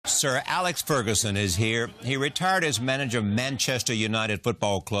Sir Alex Ferguson is here. He retired as manager of Manchester United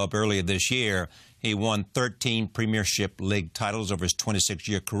Football Club earlier this year. He won 13 Premiership League titles over his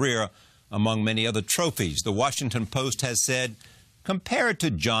 26-year career, among many other trophies. The Washington Post has said, compared to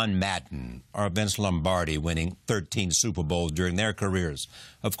John Madden or Vince Lombardi winning 13 Super Bowls during their careers.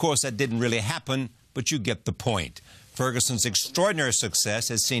 Of course, that didn't really happen, but you get the point. Ferguson's extraordinary success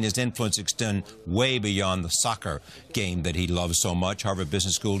has seen his influence extend way beyond the soccer game that he loves so much. Harvard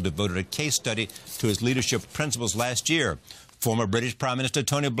Business School devoted a case study to his leadership principles last year. Former British Prime Minister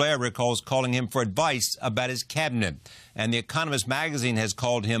Tony Blair recalls calling him for advice about his cabinet. And The Economist magazine has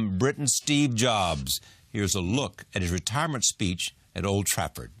called him Britain's Steve Jobs. Here's a look at his retirement speech at Old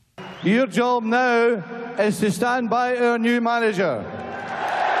Trafford. Your job now is to stand by our new manager.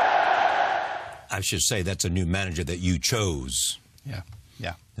 I should say that's a new manager that you chose. Yeah.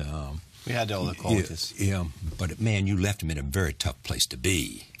 We had all the qualities. Yeah, but man, you left him in a very tough place to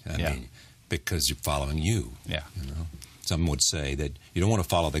be. I mean, because you're following you. Yeah. You know, some would say that you don't want to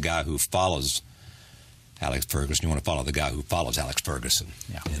follow the guy who follows Alex Ferguson. You want to follow the guy who follows Alex Ferguson.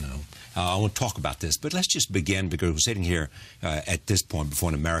 Yeah. You know, I want to talk about this, but let's just begin because we're sitting here at this point before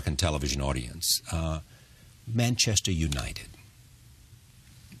an American television audience. Manchester United.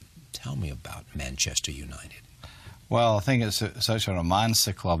 Tell me about Manchester United. Well, I think it's such a romance,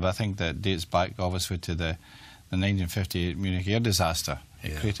 the club. I think that dates back, obviously, to the 1958 Munich air disaster.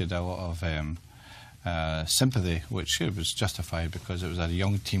 It created a lot of sympathy, which was justified because it was a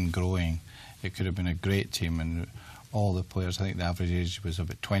young team growing. It could have been a great team, and all the players, I think the average age was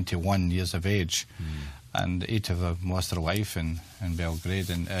about 21 years of age, and 8 of them lost their life in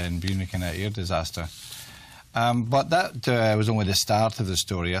Belgrade and in Munich in that air disaster. But that was only the start of the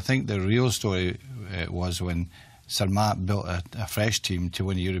story. I think the real story was when Sir Matt built a fresh team to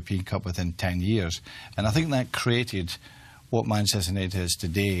win a European Cup within 10 years. And I think that created what Manchester United is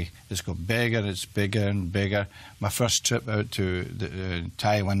today. It's got bigger, it's bigger and bigger. My first trip out to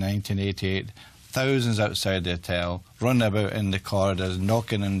Taiwan in 1988, thousands outside the hotel, running about in the corridors,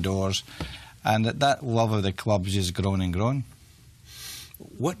 knocking on doors. And that love of the club has just grown and grown.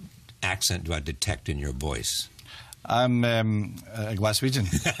 What accent do I detect in your voice? I'm a Glaswegian.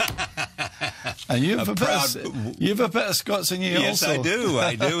 And you have a bit of Scots in you yes, also. Yes,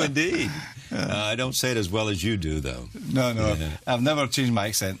 I do indeed. I don't say it as well as you do, though. No. I've never changed my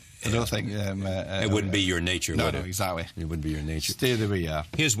accent. I don't think... it wouldn't be your nature, would it? No, exactly. It wouldn't be your nature. Stay the way you are.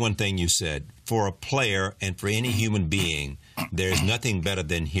 Here's one thing you said. For a player and for any human being, there's nothing better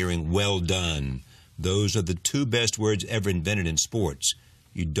than hearing "well done." Those are the 2 best words ever invented in sports.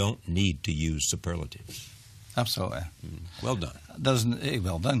 You don't need to use superlatives. Absolutely. Well done.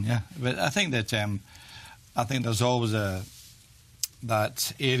 Well done, yeah. But I think that there's always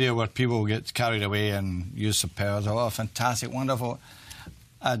that area where people get carried away and use superlatives. Oh, fantastic, wonderful.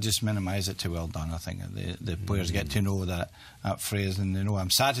 I just minimise it to well done. I think the players get to know that phrase, and they know I'm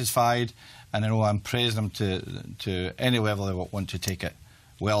satisfied, and they know I'm praising them to any level they want to take it.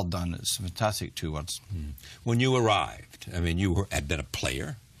 Well done. It's fantastic 2 words. When you arrived, I mean, you had been a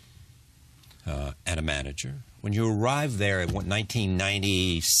player and a manager. When you arrived there in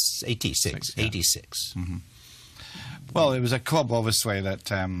 1986. Well, it was a club, obviously,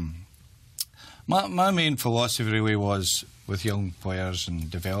 that my main philosophy really was with young players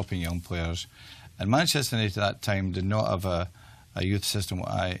and developing young players. And Manchester United at that time did not have a youth system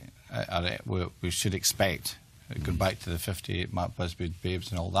we should expect. Going back to the 58 Matt Busby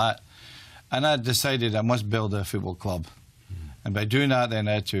Babes and all that. And I decided I must build a football club. And by doing that, then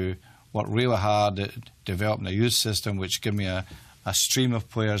I had to work really hard at developing a youth system which gave me a stream of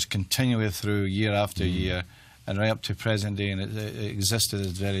players continually through year after year and right up to present day, and it exists to this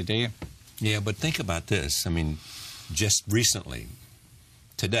very day. Yeah, but think about this. I mean, just recently,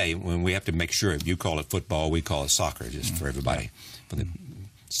 today, when we have to make sure, you call it football, we call it soccer, just for everybody, for the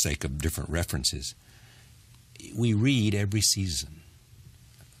sake of different references. We read every season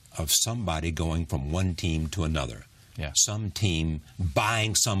of somebody going from one team to another. Yeah. Some team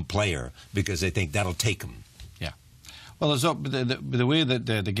buying some player because they think that'll take them. Yeah. Well, there's the way that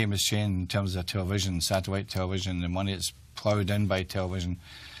the game has changed in terms of television, satellite television, the money that's ploughed in by television,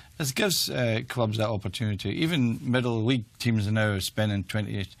 it gives clubs that opportunity. Even middle league teams are now spending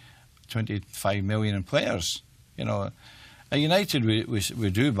 25 million in players. You know, at United we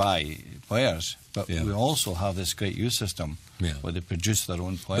do buy players, but we also have this great youth system where they produce their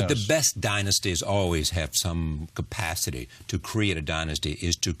own players. But the best dynasties always have some capacity. To create a dynasty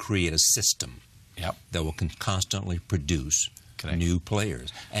is to create a system that will constantly produce new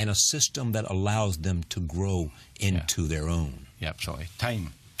players, and a system that allows them to grow into their own. Yeah, absolutely.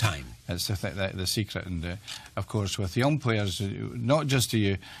 Time Time. It's the secret. And of course, with young players, not just do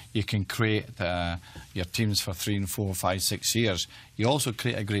you can create your teams for 3 and 4, 5, 6 years, you also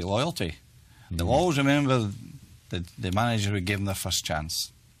create a great loyalty. They'll always remember the manager who gave them their first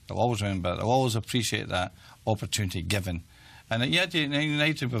chance. They'll always remember, they'll always appreciate that opportunity given. And yet,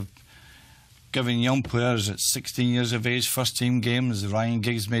 United have given young players at 16 years of age first team games. Ryan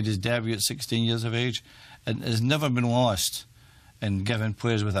Giggs made his debut at 16 years of age. It has never been lost in giving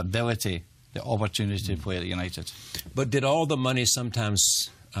players with ability the opportunity to play at United. But did all the money sometimes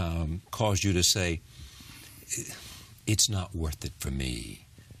cause you to say, it's not worth it for me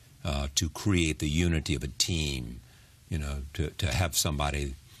to create the unity of a team, you know, to have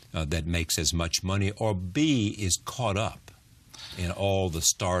somebody that makes as much money, or B, is caught up in all the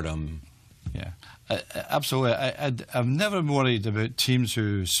stardom? Yeah, absolutely. I've never worried about teams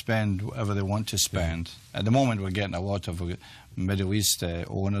who spend whatever they want to spend. Yeah. At the moment, we're getting a lot of Middle East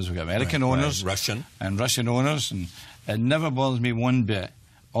owners. We've got American owners. Russian. And Russian owners. And it never bothers me one bit.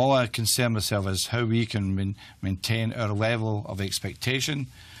 All I concern myself is how we can maintain our level of expectation,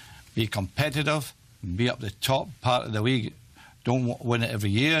 be competitive, be up the top part of the league. Don't win it every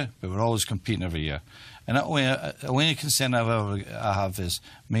year, but we're always competing every year. And the only concern I have is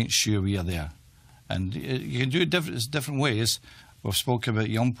make sure we are there. And you can do it different ways. We've spoken about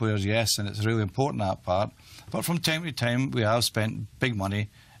young players, yes, and it's really important, that part. But from time to time, we have spent big money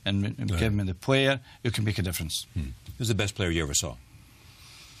and giving them the player who can make a difference. Who's the best player you ever saw?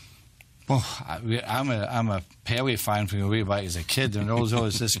 Well, I'm a Pele fan from way back as a kid, and also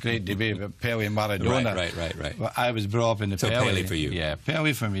it's this great debate about Pele and Maradona. Right. Well, I was brought up in the Pele for you. Yeah,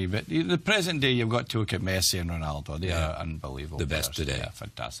 Pele for me. But the present day, you've got to look at Messi and Ronaldo. They are unbelievable. The best players. today. Yeah,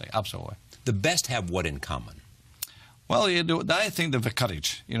 fantastic. Absolutely. The best have what in common? Well, I think they've the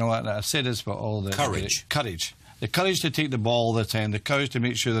courage. You know what? I say this for all the... Courage. Courage. The courage to take the ball all the time, the courage to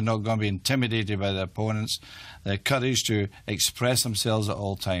make sure they're not going to be intimidated by their opponents, the courage to express themselves at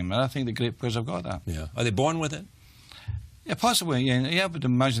all time. And I think the great players have got that. Yeah. Are they born with it? Yeah, possibly. Yeah, you have to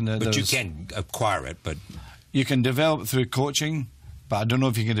imagine that. But you can acquire it, but... You can develop it through coaching, but I don't know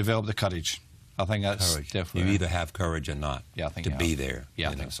if you can develop the courage. I think that's courage. definitely... You either have courage or not I think to be there. Yeah,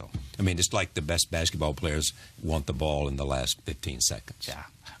 I think so. I mean, it's like the best basketball players want the ball in the last 15 seconds. Yeah.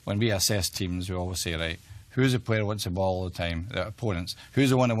 When we assess teams, we always say, right, who's the player who wants the ball all the time? The opponents.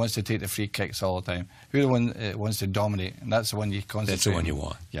 Who's the one that wants to take the free kicks all the time? Who's the one that wants to dominate? And that's the one you concentrate on. That's the one you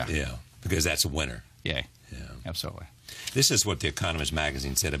want. Yeah. Yeah. Because that's a winner. Yeah. Absolutely. This is what The Economist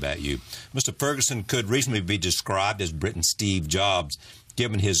magazine said about you. Mr. Ferguson could reasonably be described as Britain's Steve Jobs,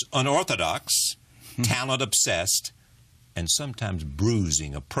 given his unorthodox, talent-obsessed, and sometimes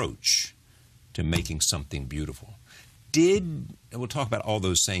bruising approach to making something beautiful. And we'll talk about all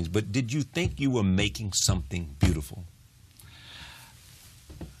those things, but did you think you were making something beautiful?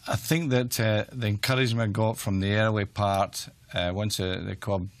 I think that the encouragement I got from the early part, once the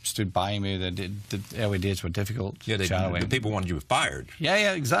club stood by me, the early days were difficult. Yeah, the people wanted you fired.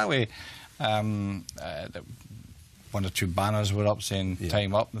 Yeah, exactly. One or two banners were up saying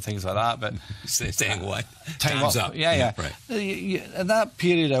time up and things like that. But saying what? Time's up. Yeah. Right. In that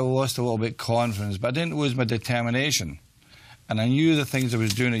period, I lost a little bit of confidence, but I didn't lose my determination. And I knew the things I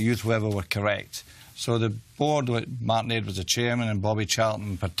was doing at youth level were correct. So the board, with Martin Edwards, the chairman, and Bobby Charlton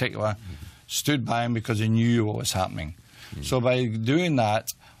in particular, stood by him because they knew what was happening. So by doing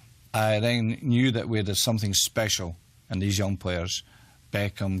that, I then knew that we had something special in these young players.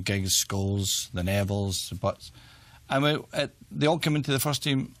 Beckham, Giggs, Scholes, the Nevilles, the Butts. And they all came into the first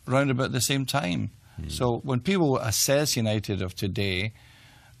team round about the same time. So when people assess United of today,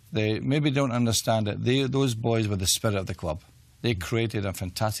 they maybe don't understand that those boys were the spirit of the club. They created a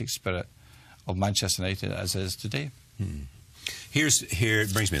fantastic spirit of Manchester United as it is today. Here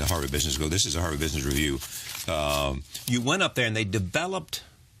it brings me to Harvard Business School. This is a Harvard Business Review. You went up there and they developed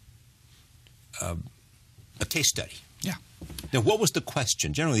a case study. Yeah. Now, what was the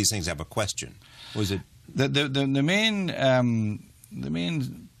question? Generally, these things have a question. Was it... The main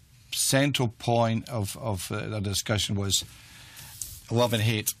central point of the discussion was love and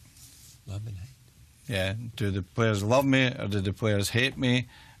hate. Love and hate. Yeah. Do the players love me or do the players hate me?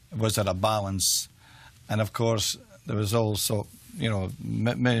 Was there a balance? And of course, there was also,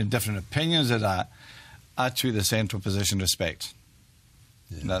 many different opinions of that. I took the central position, respect.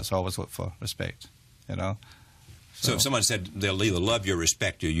 Yeah. And that's always look for, respect, So if someone said they'll either love you or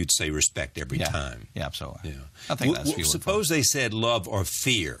respect you, you'd say respect every time. Yeah, absolutely. Yeah. I think that's suppose they said love or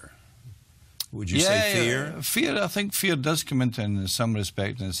fear. Would you say fear? Fear. I think fear does come into in some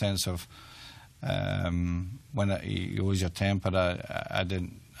respect, in the sense of when you lose your temper. I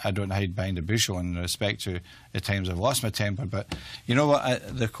I don't hide behind a bushel in respect to the times I've lost my temper. But you know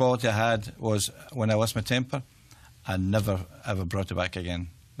what? The quality I had was when I lost my temper, I never ever brought it back again.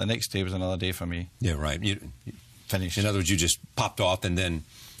 The next day was another day for me. Yeah, right. You finished. In other words, you just popped off and then.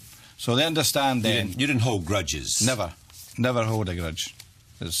 So they understand then. You didn't hold grudges. Never hold a grudge.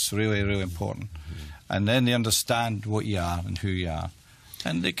 It's really, really important. And then they understand what you are and who you are.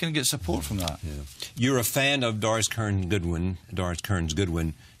 And they can get support from that. Yeah. You're a fan of Doris Kearns Goodwin,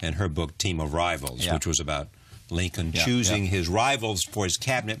 and her book Team of Rivals, which was about Lincoln choosing his rivals for his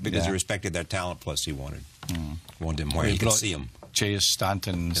cabinet because he respected their talent, plus he wanted them where he could see them. Chase,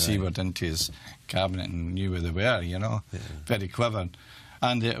 Stanton and Seward into his cabinet and knew where they were, you know. Yeah. Very clever.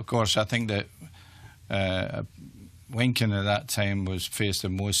 And, of course, I think that Lincoln at that time was faced the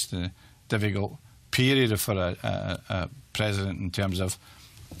most difficult period for a president in terms of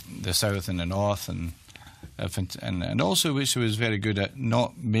the South and the North, and also which was very good at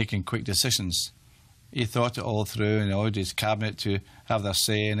not making quick decisions. He thought it all through and allowed his cabinet to have their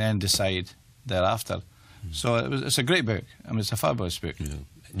say and then decide thereafter. So it's a great book. I mean, it's a fabulous book. Yeah.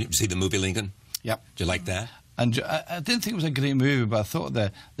 You see the movie Lincoln? Yep. Did you like that? And I didn't think it was a great movie, but I thought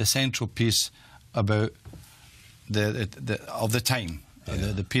the central piece about of the time,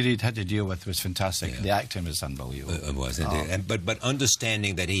 the period had to deal with was fantastic. The acting was unbelievable. It was indeed. But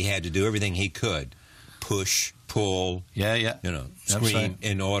understanding that he had to do everything he could, push, pull, scream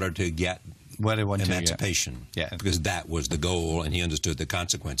in order to get where he wanted emancipation. Yeah, because that was the goal, and he understood the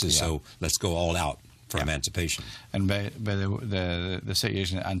consequences. Yeah. So let's go all out for emancipation. And by the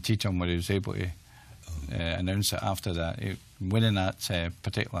situation at Antietam, where he was able to announce it after that, winning that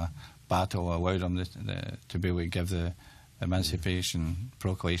particular battle allowed him to be able to give the Emancipation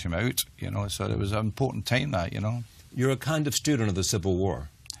Proclamation out, you know. So it was an important time, that, you know. You're a kind of student of the Civil War.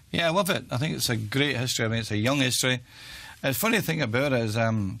 Yeah, I love it. I think it's a great history. I mean, it's a young history. And the funny thing about it is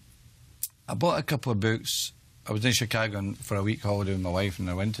I bought a couple of books. I was in Chicago for a week holiday with my wife, and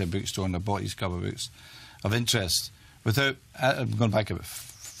I went to a bookstore and I bought these couple of books of interest without, I'm going back about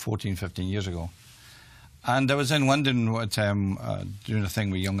 14, 15 years ago. And I was in London doing a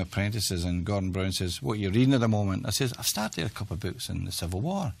thing with young apprentices, and Gordon Brown says, "What are you reading at the moment?" I says, "I've started a couple of books in the Civil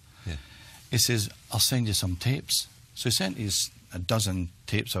War." Yeah. He says, "I'll send you some tapes." So he sent us a dozen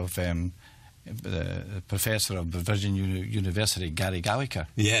tapes of the professor of Virginia University, Gary Gallagher.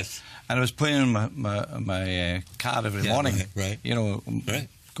 Yes. And I was playing in my car every morning, you know,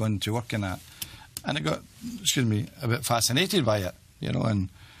 going to work in that. And I got, a bit fascinated by it, you know, and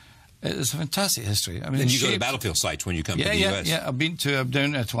it's a fantastic history. I mean, and you go to battlefield sites when you come to the U.S.? Yeah, I've been down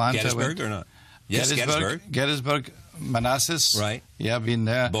to Atlanta. Gettysburg or not? Yes, Gettysburg, Manassas. Right. Yeah, I've been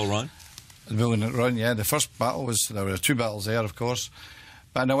there. Bull Run? Bull Run, yeah. The first battle there were 2 battles there, of course.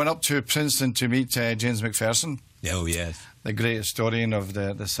 And I went up to Princeton to meet James McPherson. Oh, yes. The great historian of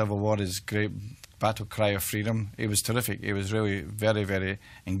the Civil War, his great battle cry of freedom. He was terrific. He was really very, very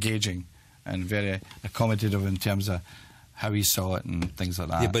engaging and very accommodative in terms of how he saw it and things like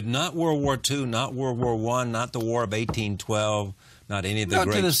that. Yeah, but not World War II, not World War I, not the War of 1812, not any of the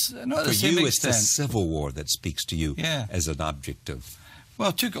great... For you, it's the Civil War that speaks to you as an object of... Well,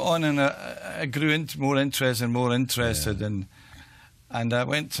 I took it on and I grew more interested and I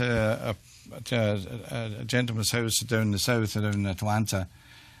went to a gentleman's house down in the south, down in Atlanta,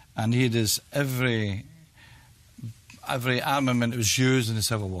 and he had every armament that was used in the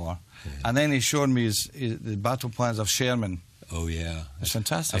Civil War. Yeah. And then he showed me the battle plans of Sherman. Oh, yeah. It's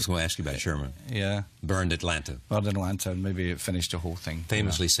fantastic. I was going to ask you about Sherman. Yeah. Burned Atlanta. Burned Atlanta, and maybe it finished the whole thing.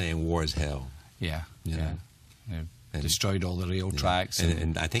 Famously saying war is hell. Yeah, yeah. Destroyed all the rail tracks.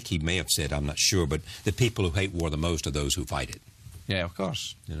 And I think he may have said, I'm not sure, but the people who hate war the most are those who fight it. Yeah, of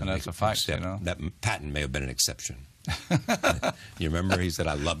course. You know, and that's a fact, you know. That Patton may have been an exception. You remember he said,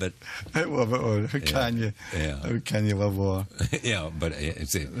 "I love it." I love it. How can you? Yeah. How can you love war? Yeah, but I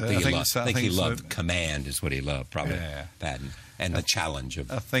think he loved command is what he loved, probably. Yeah. Patton and the challenge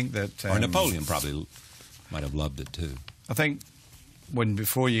of. I think that. Or Napoleon probably might have loved it too. I think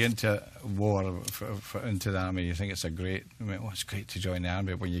before you enter war into the army, you think it's it's great to join the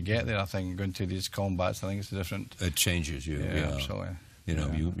army. But when you get there, I think going to these combats, I think it's different. It changes you. Yeah, absolutely. You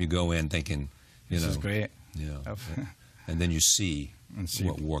know, you go in thinking, this is great. Yeah, and then you see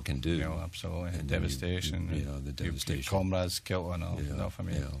what war can do. Yeah, absolutely. And devastation. The devastation. Comrades killed and all. I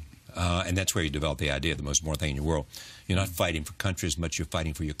mean. And that's where you develop the idea, the most important thing in your world. You're not fighting for countries as much, you're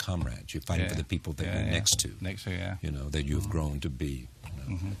fighting for your comrades. You're fighting for the people that you're next to. You know, that you've grown to be.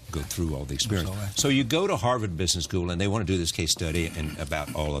 Go through all the experience. So you go to Harvard Business School, and they want to do this case study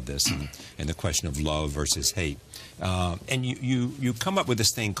about all of this and the question of love versus hate. And you come up with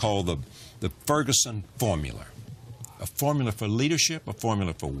this thing called the Ferguson formula. A formula for leadership? A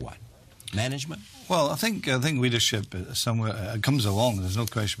formula for what? Management? Well, I think leadership somewhere comes along. There's no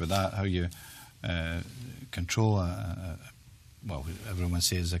question about that. How you control well, everyone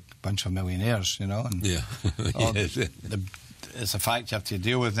says a bunch of millionaires, you know. And yeah. It's a fact you have to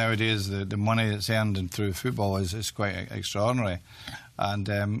deal with nowadays. The money that's earned through football is quite extraordinary, and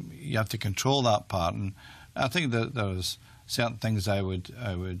you have to control that part. And I think that there's certain things I would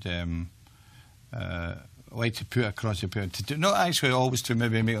like to put across your people to do, not actually always to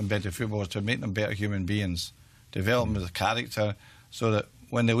maybe make them better footballers, to make them better human beings, develop them as a character, so that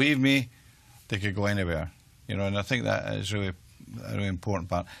when they leave me, they could go anywhere, you know. And I think that is really a really important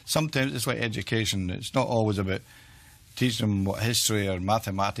part. Sometimes it's like education; it's not always about teaching them what history or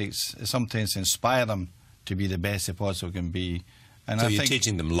mathematics. It's sometimes to inspire them to be the best they possibly can be. And so I you're think,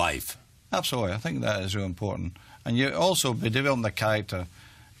 teaching them life. Absolutely, I think that is really important. And you also be developing the character.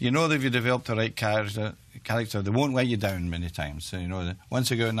 You know that if you develop the right character, they won't let you down many times. So, you know, once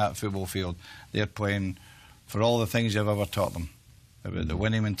they go in that football field, they're playing for all the things you've ever taught them. About the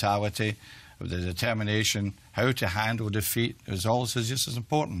winning mentality, the determination, how to handle defeat is also just as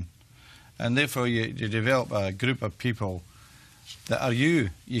important. And therefore you develop a group of people that are you.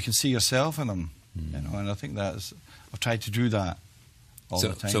 You can see yourself in them. You know, and I think I've tried to do that all the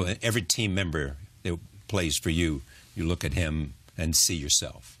time. So every team member that plays for you, you look at him and see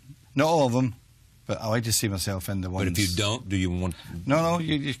yourself. Not all of them, but I like to see myself in the ones. But if you don't, do you want... No,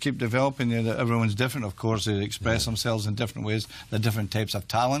 you keep developing. Everyone's different, of course. They express themselves in different ways. There are different types of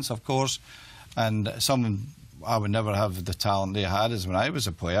talents, of course. And some, I would never have the talent they had as when I was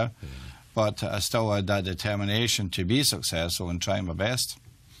a player. But I still had that determination to be successful and try my best.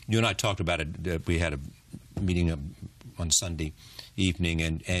 You and I talked about it. We had a meeting on Sunday evening,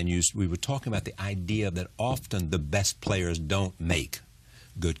 and we were talking about the idea that often the best players don't make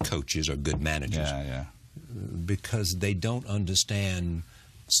good coaches or good managers. Yeah. Because they don't understand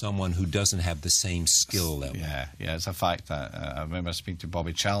someone who doesn't have the same skill level. Yeah, it's a fact. That I remember speaking to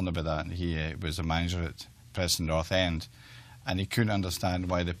Bobby Challen about that, and he was a manager at Preston North End, and he couldn't understand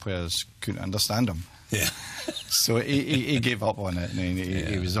why the players couldn't understand him. Yeah. So he gave up on it, and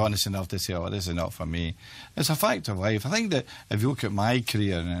he was honest enough to say, "Oh, this is not for me." It's a fact of life. I think that if you look at my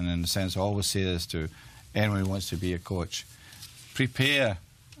career, and in a sense, I always say this to anyone who wants to be a coach: prepare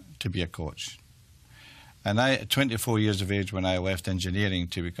to be a coach. And at 24 years of age, when I left engineering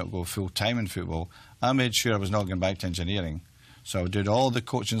to go full-time in football, I made sure I was not going back to engineering. So I did all the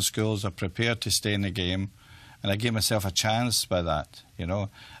coaching schools. I prepared to stay in the game, and I gave myself a chance by that, you know.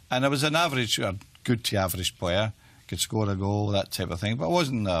 And I was an average, or good to average player, could score a goal, that type of thing. But I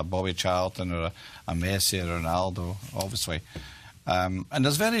wasn't a Bobby Charlton or a Messi or Ronaldo, obviously. And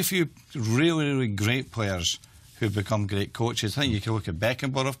there's very few really, really great players who've become great coaches. I think you can look at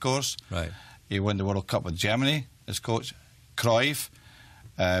Beckenbauer, of course. Right. He won the World Cup with Germany as coach. Cruyff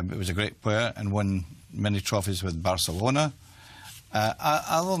was a great player and won many trophies with Barcelona.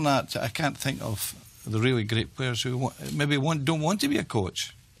 Other than that, I can't think of the really great players who maybe don't want to be a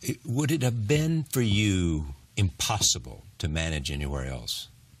coach. Would it have been for you impossible to manage anywhere else?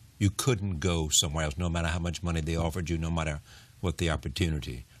 You couldn't go somewhere else, no matter how much money they offered you, no matter what the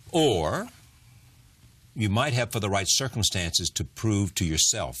opportunity. Or you might have, for the right circumstances, to prove to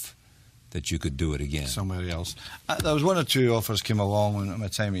yourself that you could do it again. Somewhere else. There was one or two offers came along at my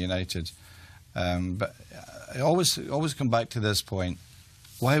time at United. But I always come back to this point.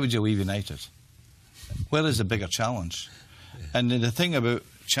 Why would you leave United? Where is the bigger challenge? Yeah. And the thing about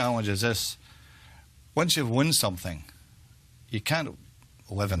challenge is this. Once you've won something, you can't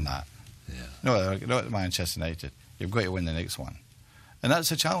live in that. Yeah. No, not at Manchester United. You've got to win the next one. And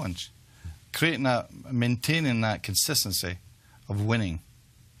that's a challenge. Creating that, maintaining that consistency of winning,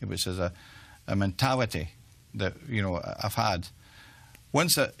 which is a mentality that, you know, I've had.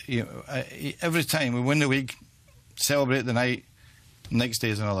 Once every time we win the league, celebrate the night, next day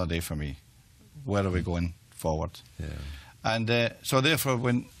is another day for me. Where are we going forward? Yeah. And so therefore,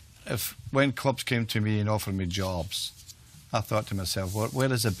 when clubs came to me and offered me jobs, I thought to myself,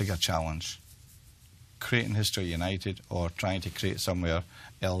 where is the bigger challenge? Creating history at United, or trying to create somewhere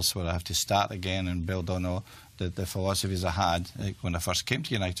else where I have to start again and build on all the philosophies I had when I first came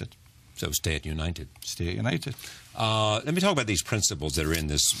to United. So stay at United. Stay at United. Let me talk about these principles that are in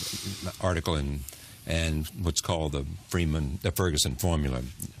this article and what's called the Ferguson formula.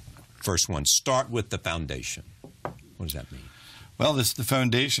 First one, start with the foundation. What does that mean? Well, the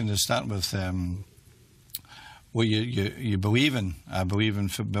foundation is starting with what you believe in. I believe in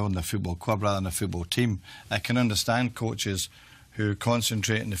building a football club rather than a football team. I can understand coaches who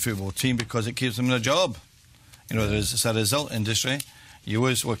concentrate on the football team because it keeps them in a job. You know, it's a result industry. You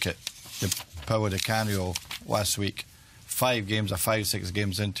always look at the Paolo Di Canio last week 5 games or 5-6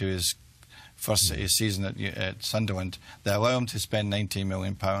 games into his first season at Sunderland, they allow him to spend £19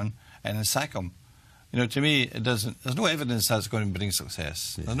 million and then sack him. You know, to me, it doesn't. There's no evidence that's going to bring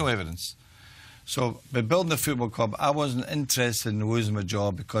success. Yeah. There's no evidence. So, by building a football club, I wasn't interested in losing my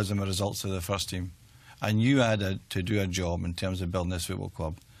job because of my results of the first team. I knew I had to do a job in terms of building this football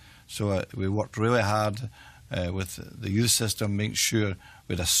club. So we worked really hard with the youth system, making sure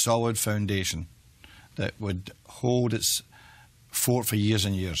we had a solid foundation that would hold its fort for years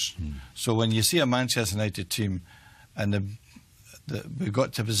and years. So when you see a Manchester United team and we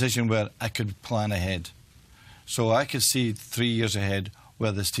got to a position where I could plan ahead. So I could see 3 years ahead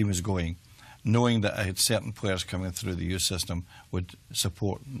where this team was going, knowing that I had certain players coming through the youth system would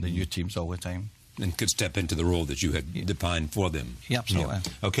support the youth teams all the time. And could step into the role that you had defined for them. Yeah, absolutely.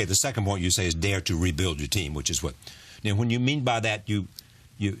 Yeah. Okay, the second point you say is dare to rebuild your team, which is what... Now, when you mean by that, you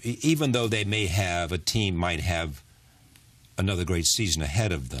even though they may have, a team might have another great season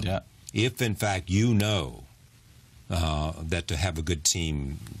ahead of them, if in fact you know that to have a good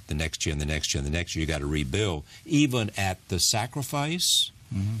team the next year and the next year and the next year, you got to rebuild, even at the sacrifice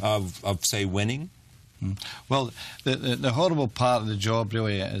of say, winning? Well, the horrible part of the job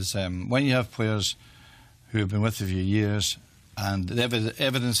really is when you have players who have been with you for years, and the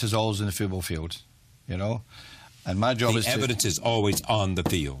evidence is always in the football field, you know. And my job is evidence is always on the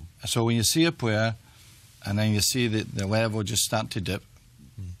field. So when you see a player, and then you see the level just start to dip,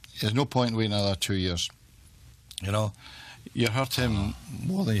 there's no point waiting another 2 years. You know, you hurt him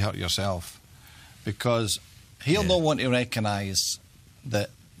more than you hurt yourself, because he'll not want to recognise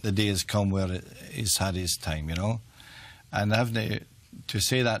that the day has come where he's had his time, you know. And having to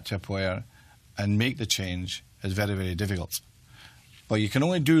say that to a player and make the change is very, very difficult. But you can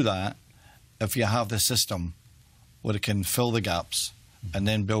only do that if you have the system where it can fill the gaps and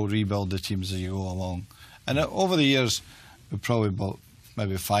then rebuild the teams as you go along. And over the years, we've probably built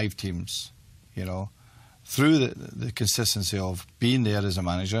maybe 5 teams, you know, through the consistency of being there as a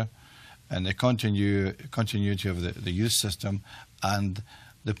manager and the continuity of the youth system, and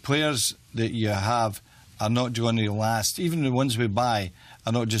the players that you have are not going to last. Even the ones we buy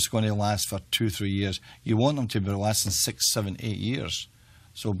are not just going to last for 2-3 years. You want them to be lasting 6, 7, 8 years.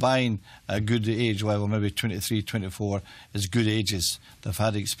 So buying a good age level, maybe 23, 24, is good ages. They've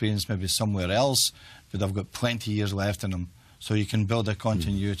had experience maybe somewhere else, but they've got plenty of years left in them. So you can build a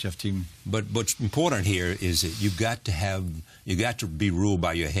continuity of team. But what's important here is that you got to be ruled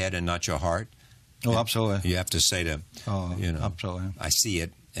by your head and not your heart. Oh, absolutely. You have to say to, you know, absolutely. I see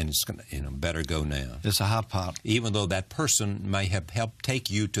it, and it's gonna, you know, better go now. It's a hard part. Even though that person may have helped take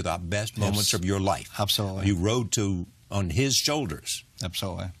you to the best moments of your life. Absolutely. You rode on his shoulders.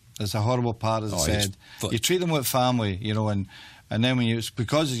 Absolutely. It's a horrible part, as I said. You treat them like family, you know, and then when it's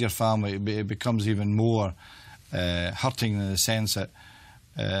because it's your family, it becomes even more hurting in the sense that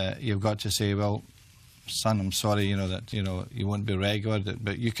you've got to say, well, son, I'm sorry, you know, that, you know, you won't be regular,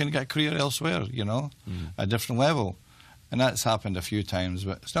 but you can get a career elsewhere, you know, at a different level. And that's happened a few times,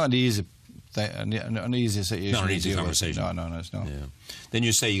 but it's not an easy thing, an easy situation. Not an easy conversation. No, it's not. Yeah. Then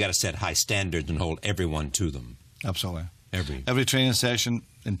you say you got to set high standards and hold everyone to them. Absolutely. Every training session,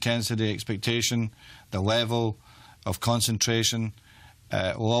 intensity, expectation, the level of concentration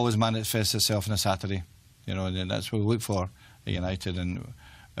will always manifest itself on a Saturday. You know, and that's what we look for at United. And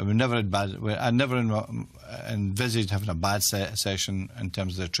we never had I never envisaged having a bad session in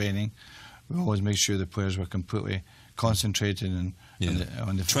terms of their training. We always make sure the players were completely concentrated on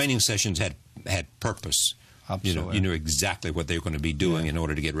the training sessions had purpose. Absolutely. You knew exactly what they were going to be doing in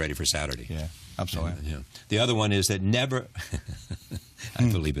order to get ready for Saturday. Yeah, absolutely. Yeah. The other one is that never, I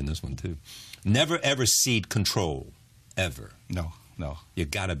believe in this one too, never ever cede control, ever. No. You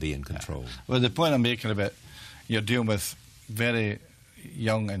got to be in control. Yeah. Well, the point I'm making about, you're dealing with very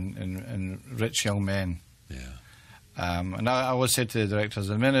young and rich young men. Yeah. And I always say to the directors,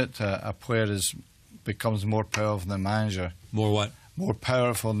 the minute a player becomes more powerful than the manager. More what? More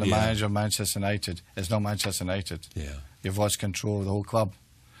powerful than the manager of Manchester United. It's not Manchester United. Yeah. You've lost control of the whole club.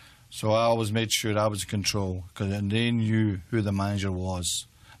 So I always made sure I was in control, because they knew who the manager was.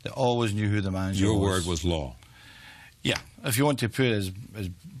 They always knew who the manager was. Your word was law. Yeah. If you want to put it as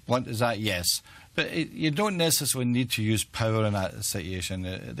blunt as that, yes. But you don't necessarily need to use power in that situation.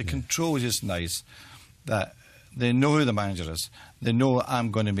 The control is just nice. That they know who the manager is. They know I'm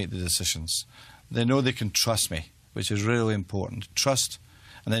going to make the decisions. They know they can trust me, which is really important. Trust.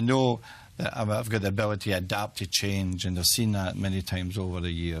 And they know that I've got the ability to adapt to change, and they've seen that many times over the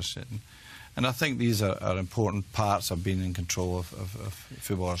years. And I think these are important parts of being in control of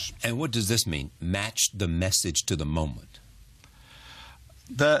footballers. And what does this mean? Match the message to the moment.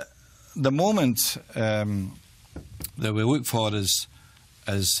 The moment that we look for is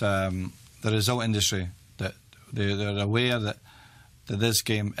the result industry, that they're aware that this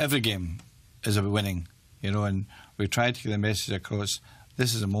game, every game, is about winning, you know, and we try to get the message across.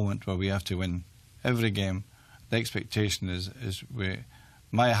 This is a moment where we have to win every game. The expectation is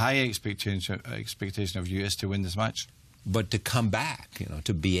my high expectation of you is to win this match. But to come back, you know,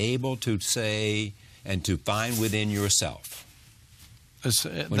 to be able to say and to find within yourself,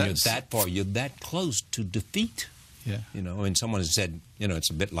 when you're that far, you're that close to defeat. Yeah. You know, and someone has said, you know,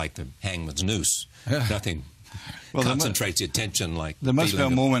 it's a bit like the hangman's noose. Nothing concentrates the attention like. There must be a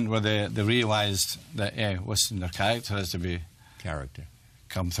moment where they realised that, listen, their character has to be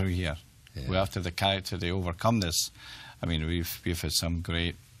come through here. Yeah. We have to have the character to overcome this. I mean, we've had some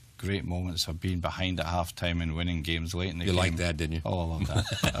great moments of being behind at half-time and winning games late in the game. You liked that, didn't you? Oh, I love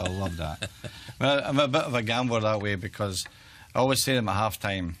that. I love that. Well, I'm a bit of a gambler that way because I always say to them at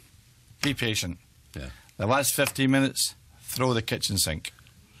half-time, be patient. Yeah. The last 15 minutes, throw the kitchen sink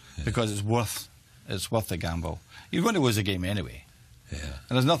because it's worth the gamble. You're going to lose the game anyway. Yeah.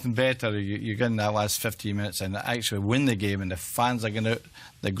 And there's nothing better. You get in that last 15 minutes and actually win the game, and the fans are going out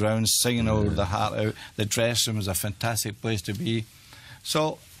the ground singing all their heart out. The dressing room is a fantastic place to be.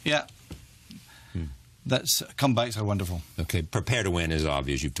 So, yeah, comebacks are wonderful. Okay, prepare to win is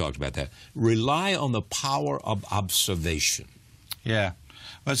obvious. You've talked about that. Rely on the power of observation. Yeah.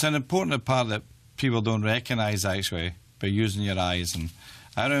 Well, it's an important part that people don't recognise, actually, by using your eyes. And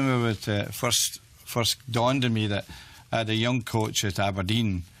I remember it first dawned on me that I had a young coach at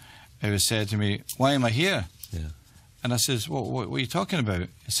Aberdeen who said to me, "Why am I here?" Yeah. And I says, "Well, what are you talking about?"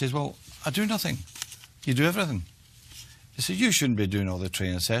 He says, "Well, I do nothing. You do everything." He said, "You shouldn't be doing all the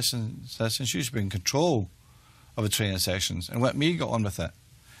training sessions. You should be in control of the training sessions." And let me get on with it.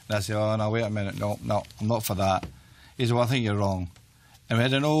 And I said, "Oh, no, wait a minute. No, I'm not for that." He said, "Well, I think you're wrong." And we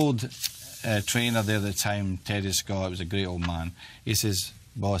had an old trainer there at the time, Teddy Scott. He was a great old man. He says,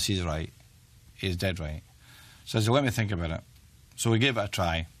 "Boss, he's right. He's dead right." So I said, "Let me think about it." So we gave it a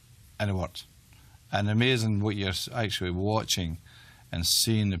try, and it worked. And amazing what you're actually watching and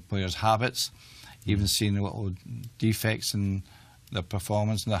seeing the players' habits, even seeing the little defects in their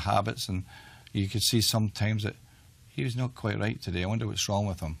performance and their habits. And you could see sometimes that he was not quite right today. I wonder what's wrong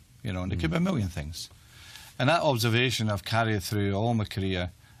with him. You know, and there could be a million things. And that observation I've carried through all my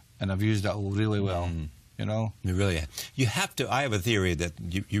career, and I've used that really well. You know? You have to. I have a theory that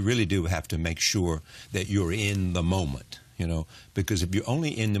you really do have to make sure that you're in the moment, you know, because if you're only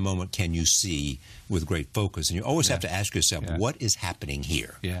in the moment can you see with great focus. And you always have to ask yourself, what is happening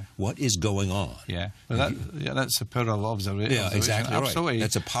here? Yeah. What is going on? Yeah. Well, that's the power of observation. Yeah, exactly. Absolutely. Right.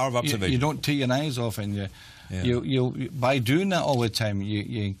 That's a power of observation. You don't take your eyes off, and you by doing that all the time,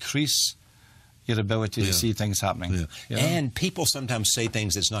 you increase your ability to see things happening. Yeah. You know? And people sometimes say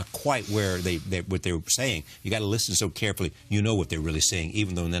things that's not quite where what they're saying. You got to listen so carefully. You know what they're really saying,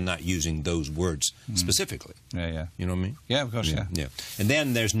 even though they're not using those words specifically. Yeah. You know what I mean? Yeah, of course. Yeah. And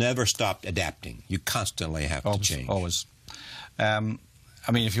then there's never stopped adapting. You constantly have to change. Always. I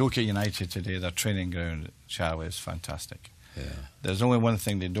mean, if you look at United today, their training ground at Charlie is fantastic. Yeah. There's only one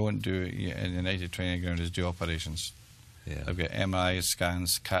thing they don't do in United training ground is do operations. Yeah. They've got MRI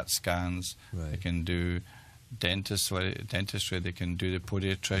scans, CAT scans. Right. They can do dentistry. They can do the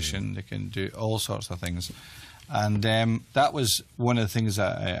podiatrician. They can do all sorts of things. And that was one of the things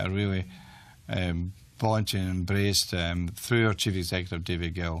that I really bought and embraced through our chief executive,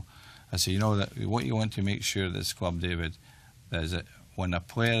 David Gill. I said, you know, that what you want to make sure of this club, David, is that when a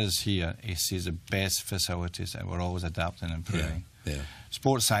player is here, he sees the best facilities, and we're always adapting and improving. Yeah.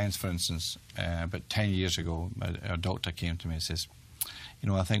 Sports science, for instance, about 10 years ago, our doctor came to me and says, you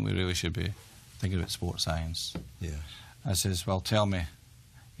know, I think we really should be thinking about sports science. Yeah. I says, well, tell me.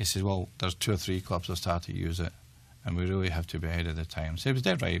 He says, well, there's 2 or 3 clubs that start to use it, and we really have to be ahead of the time. So he was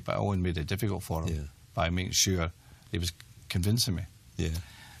dead right, but I always made it difficult for him by making sure he was convincing me. Yeah.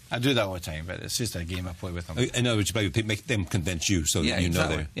 I do that all the time, but it's just a game I play with them. I know, but make them convince you so that you know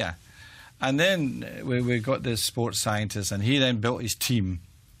they're... Yeah. And then we got this sports scientist, and he then built his team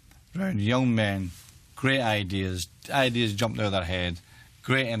around young men, great ideas jumped out of their head,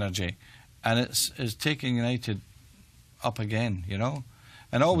 great energy, and it's taking United up again, you know.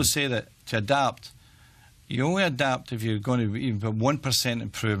 And I always say that to adapt, you only adapt if you're going to even put 1%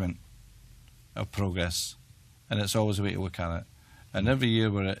 improvement of progress, and it's always a way to look at it. And every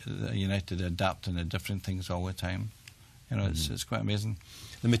year we're at United adapting to different things all the time. You know, it's quite amazing.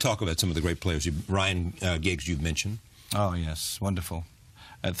 Let me talk about some of the great players. Ryan Giggs, you've mentioned. Oh, yes, wonderful.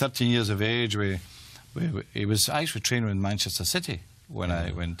 At 13 years of age, he was actually training in Manchester City when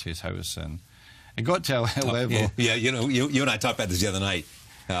I went to his house, and it got to a level. Yeah, you know, you and I talked about this the other night.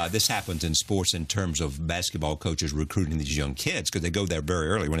 This happens in sports in terms of basketball coaches recruiting these young kids because they go there very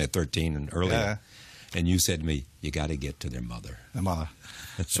early when they're 13 and earlier. Yeah. And you said to me, you got to get to their mother. The mother.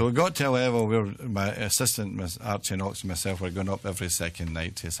 So we got to a level where my assistant, Miss Archie Knox, and myself were going up every second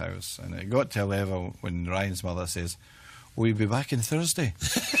night to his house. And it got to a level when Ryan's mother says, "Will you be back on Thursday?"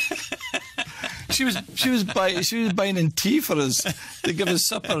 She was buying in tea for us to give us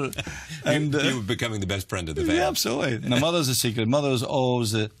supper. And you were becoming the best friend of the family. Yeah, absolutely. And the mother's a secret. Mother's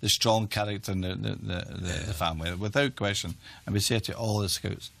always the strong character in the family, without question. And we say to all the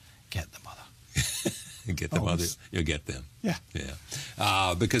scouts, get the mother. Get the mother, you'll get them. Yeah.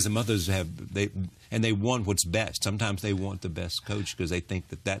 Yeah. Because the mothers they want what's best. Sometimes they want the best coach because they think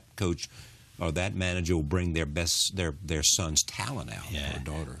that coach or that manager will bring their son's talent out, or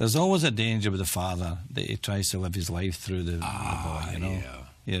daughter. There's always a danger with the father that he tries to live his life through the boy, you know.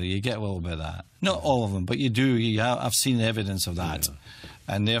 Yeah, you get a little bit of that. Not all of them, but you do. I've seen evidence of that. Yeah.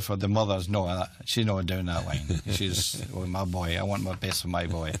 And therefore the mother's she's not down that line. She's, my boy, I want my best for my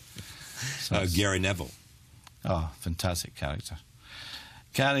boy. So Gary Neville. Oh, fantastic character.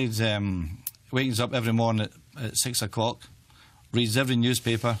 Gary's wakes up every morning at 6 o'clock, reads every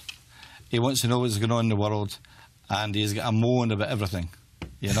newspaper. He wants to know what's going on in the world, and he's got a moan about everything,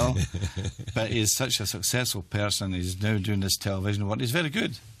 you know. But he's such a successful person. He's now doing this television work. He's very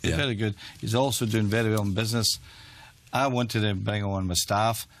good. He's very good. He's also doing very well in business. I wanted to bring him on my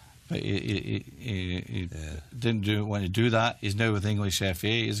staff, but he didn't want to do that. He's now with English FA.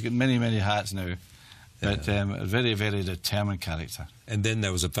 He's got many, many hats now. But a very, very determined character. And then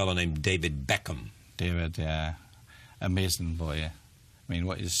there was a fellow named David Beckham. David, amazing boy. I mean,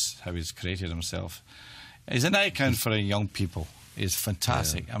 how he's created himself. He's an icon for young people. He's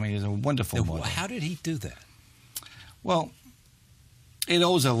fantastic. Yeah. I mean, he's a wonderful model. How did he do that? Well, he'd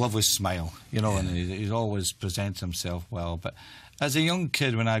always a lovely smile, you know, and he'd always present himself well. But as a young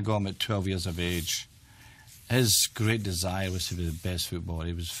kid, when I got him at 12 years of age, his great desire was to be the best footballer.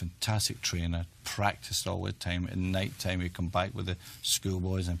 He was a fantastic trainer, practiced all the time. At night time, he'd come back with the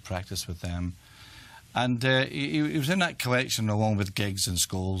schoolboys and practice with them. And he was in that collection along with Giggs and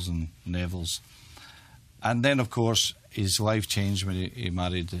Scholes and Nevilles. And then, of course, his life changed when he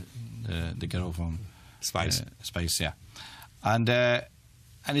married the girl from Spice. Spice, yeah. And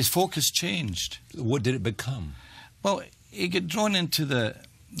his focus changed. What did it become? Well, he got drawn into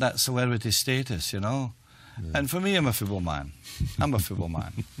that celebrity status, you know. Yeah. And for me, I'm a football man. I'm a football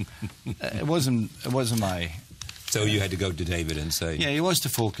man. It wasn't my... So you had to go to David and say... Yeah, he was to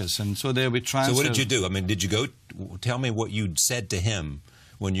focus, and so there we transferred... So what did you do? I mean, did you go... Tell me what you'd said to him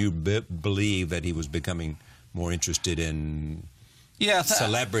when you believed that he was becoming more interested in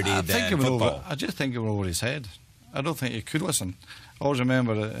celebrity than football. I just think it went over his head. I don't think he could listen. I always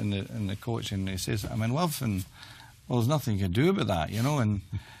remember in the coaching, he says, I'm in love, and well, there's nothing you can do about that, you know,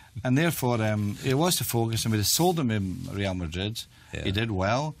 and therefore it was to focus, and we sold him in Real Madrid. Yeah. He did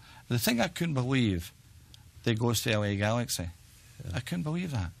well. The thing I couldn't believe, they goes to LA Galaxy. Yeah. I couldn't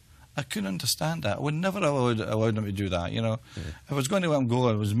believe that. I couldn't understand that. I would never allowed him to do that, you know. Yeah. If I was going to let him go,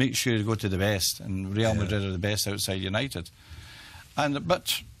 I was make sure he'd go to the best, and Real Madrid are the best outside United.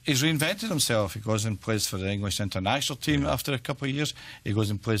 But he's reinvented himself. He goes and plays for the English international team after a couple of years. He goes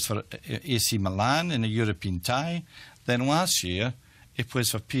and plays for AC Milan in the European tie. Then last year, he plays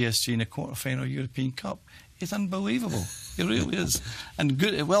for PSG in the quarter-final European Cup. He's unbelievable. He really is. And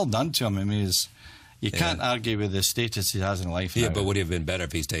good, well done to him. I mean, you can't argue with the status he has in life. Yeah, now. but would it have been better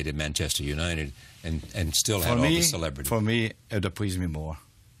if he stayed at Manchester United and still had all the celebrity? For me, it would have pleased me more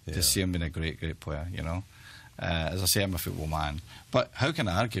to see him being a great, great player, you know. As I say, I'm a football man. But how can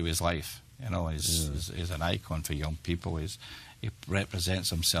I argue his life? You know, he's an icon for young people. He represents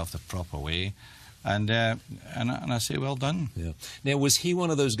himself the proper way. And I say, well done. Yeah. Now, was he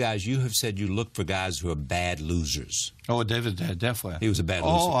one of those guys? You have said you look for guys who are bad losers. Oh, David, definitely. He was a bad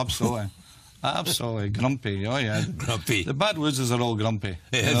loser. Oh, absolutely. Absolutely. Grumpy, oh yeah. Grumpy. The bad losers are all grumpy.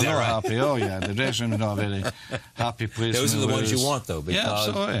 Yeah, they're not right? Happy, oh yeah. The dressing room's not a very happy place. Those are the ones you want, though,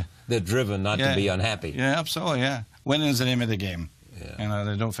 because they're driven not to be unhappy. Yeah, absolutely, yeah. Winning's the name of the game. Yeah. You know,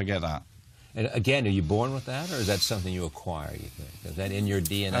 they don't forget that. And again, are you born with that, or is that something you acquire, you think? Is that in your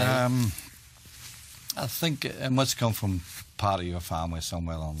DNA? I think it must come from part of your family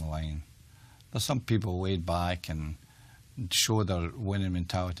somewhere along the line. There's some people laid back and show their winning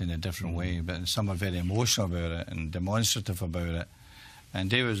mentality in a different way, but some are very emotional about it and demonstrative about it. And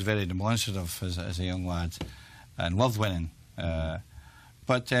David was very demonstrative as a young lad and loved winning.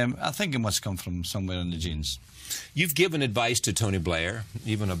 But I think it must come from somewhere in the genes. You've given advice to Tony Blair,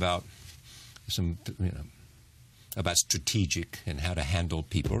 even about about strategic and how to handle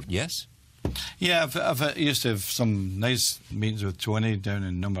people. Yes? Yeah, I've used to have some nice meetings with Tony down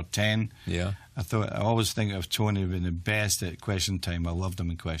in number 10. Yeah. I always think of Tony being the best at question time. I loved him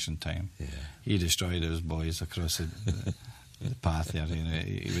in question time. Yeah. He destroyed those boys across the path there. You know,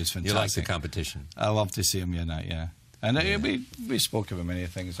 he was fantastic. You like the competition? I love to see him in that, yeah. And we spoke about many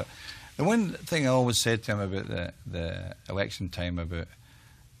things. The one thing I always said to him about the election time about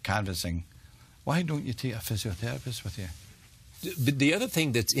canvassing, why don't you take a physiotherapist with you? But the other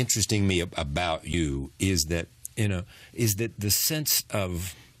thing that's interesting me about you is that, the sense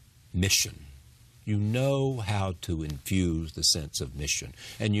of mission. You know how to infuse the sense of mission,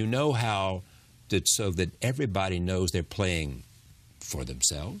 and you know how so that everybody knows they're playing for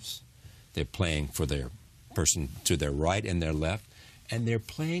themselves, they're playing for their person to their right and their left, and they're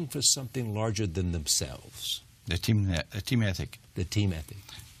playing for something larger than themselves. The team ethic. The team ethic.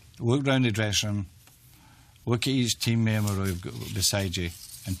 Walk round the dressing room, look at each team member who's beside you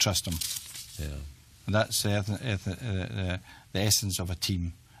and trust them. Yeah. And that's the essence of a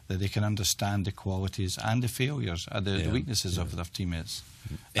team, that they can understand the qualities and the failures, the weaknesses of their teammates.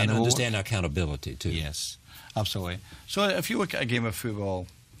 And understand accountability, too. Yes, absolutely. So if you look at a game of football,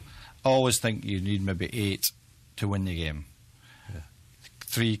 I always think you need maybe 8 to win the game. Yeah.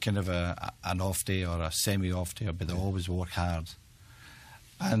 3 kind of an off day or a semi-off day, but they always work hard.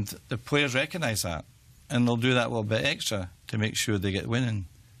 And the players recognise that, and they'll do that little bit extra to make sure they get winning.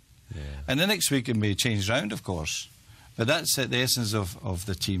 Yeah. And the next week it may change round, of course, but that's it. The essence of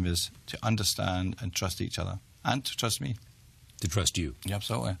the team is to understand and trust each other, and to trust me. To trust you. Yeah,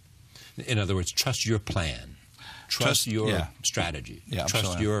 absolutely. In other words, trust your plan. Trust your strategy. Yeah, trust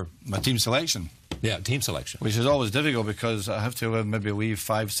absolutely. My team selection. Yeah, team selection. Which is always difficult because I have to maybe leave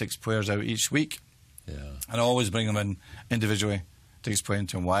 5, 6 players out each week. Yeah. And I always bring them in individually to explain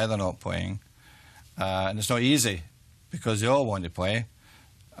to them why they're not playing. And it's not easy because they all want to play.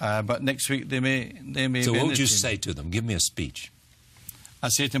 But next week they may. So what would you say to them? Give me a speech. I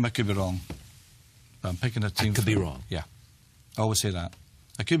say to them, I could be wrong. I'm picking a team. I could be wrong. Yeah, I always say that.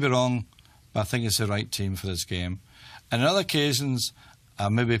 I could be wrong, but I think it's the right team for this game. And on other occasions,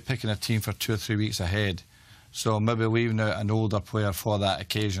 I'm maybe picking a team for 2 or 3 weeks ahead. So maybe leaving out an older player for that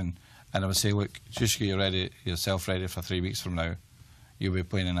occasion. And I would say, look, just get yourself ready for 3 weeks from now. You'll be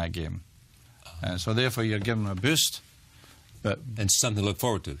playing in that game. And so therefore you're giving them a boost. And something to look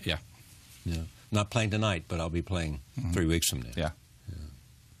forward to. Yeah. Not playing tonight, but I'll be playing 3 weeks from now. Yeah.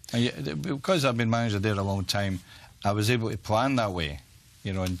 And because I've been manager there a long time, I was able to plan that way,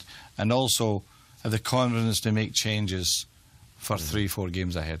 and also have the confidence to make changes for 3, 4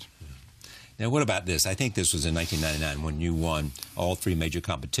 games ahead. Now, what about this? I think this was in 1999 when you won all 3 major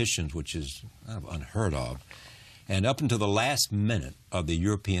competitions, which is unheard of. And up until the last minute of the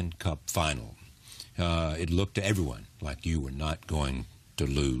European Cup final, it looked to everyone like you were not going to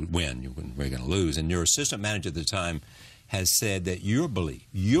win. You were going to lose. And your assistant manager at the time has said that your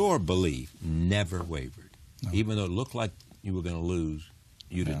belief never wavered. No. Even though it looked like you were going to lose,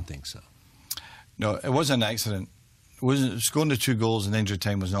 you didn't think so. No, it wasn't an accident. Scoring the 2 goals in injury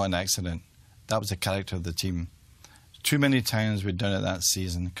time was not an accident. That was the character of the team. Too many times we'd done it that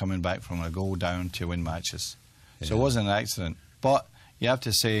season, coming back from a goal down to win matches. Yeah. So it wasn't an accident. But you have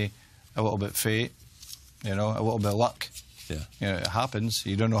to say a little bit fate, a little bit luck. Yeah. It happens.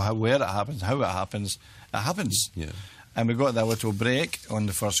 You don't know where it happens, how it happens. It happens. Yeah. And we got that little break on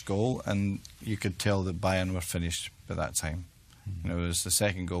the first goal, and you could tell that Bayern were finished by that time. The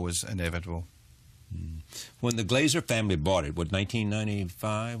 2nd goal was inevitable. When the Glazer family bought it,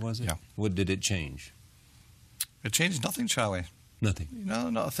 1995 was it? Yeah. What did it change? It changed nothing, Charlie. Nothing.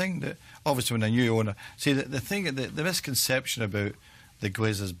 Not a thing. Obviously, when a new owner, see the misconception about the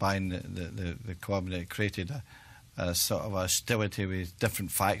Glazers buying the club, and it created a sort of hostility with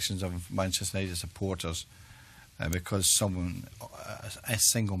different factions of Manchester United supporters. Because a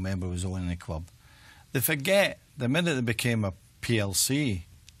single member was owning the club. They forget the minute it became a PLC,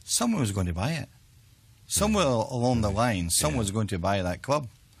 someone was going to buy it. Somewhere along the line, someone was going to buy that club.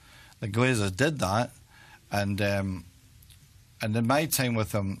 The Glazers did that, and in my time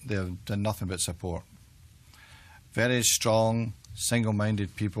with them, they've done nothing but support. Very strong,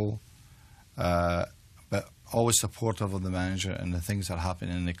 single-minded people, but always supportive of the manager and the things that are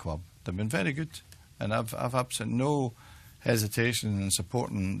happening in the club. They've been very good. And I've absolutely no hesitation in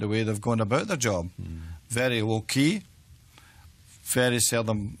supporting the way they've gone about their job. Very low key, very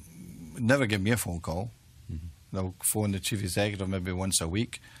seldom, never give me a phone call. They'll phone the chief executive maybe once a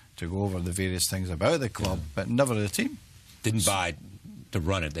week to go over the various things about the club, but never the team. Didn't buy to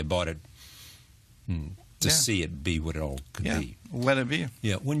run it, they bought it to see it be what it all could be. Let it be.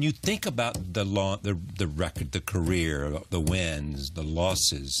 Yeah. When you think about the record, the career, the wins, the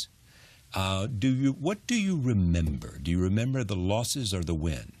losses, What do you remember? Do you remember the losses or the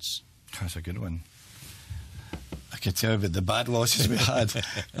wins? That's a good one. I could tell you about the bad losses we had.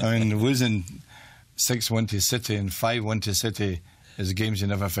 I mean, losing 6-1 to City and 5-1 to City is games you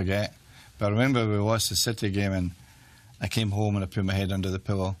never forget. But I remember we lost the City game and I came home and I put my head under the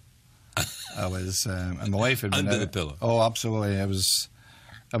pillow. I was, and my wife had been under out. the pillow. Oh, absolutely. I was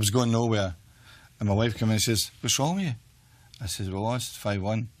going nowhere. And my wife came in and says, "What's wrong with you?" I says, "We lost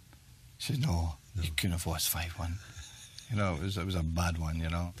 5-1. She says, no, you couldn't have lost 5-1. You know, it was a bad one, you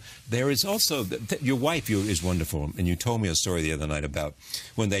know. There is also, your wife is wonderful, and you told me a story the other night about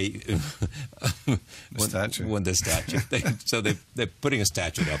when they... statue. When the statue. They're putting a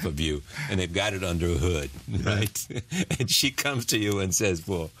statue up of you, and they've got it under a hood, right? And she comes to you and says,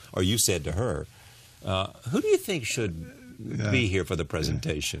 well, or you said to her, who do you think should be here for the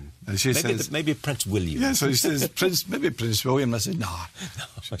presentation? And she says, maybe Prince William. Yeah, so she says, maybe Prince William. I said, no.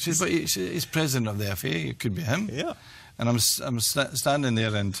 She says, but he's president of the FA. It could be him. Yeah. And I'm standing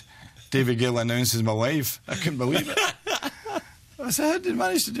there, and David Gill announces my wife. I couldn't believe it. I said, how did you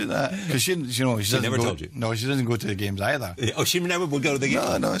manage to do that? Because she never told you. No, she doesn't go to the games either. Oh, she never would go to the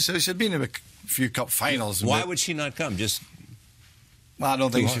games? No. So she'd been in a few cup finals. Why would she not come? Just... Well, I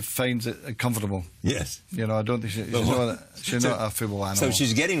don't think she finds it comfortable. Yes. You know, I don't think she's not a football animal. So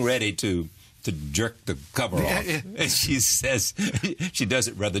she's getting ready to jerk the cover off. Yeah. And she says, she does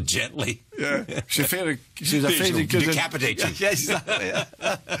it rather gently. Yeah. She's afraid to decapitate you. Yeah, exactly. Yeah.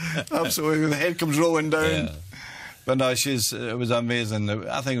 Absolutely. The head comes rolling down. Yeah. But no, it was amazing.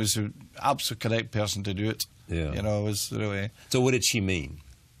 I think it was the absolute correct person to do it. Yeah. You know, it was really... So what did she mean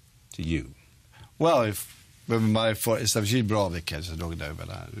to you? Well, when my 47, she brought up the kids, there's no doubt about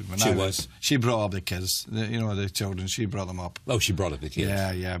that. She brought up the kids, the children, she brought them up. Oh, she brought up the kids.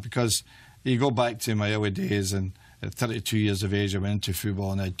 Yeah, because you go back to my early days, and at 32 years of age I went into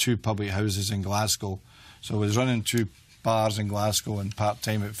football, and I had 2 public houses in Glasgow. So I was running 2 bars in Glasgow and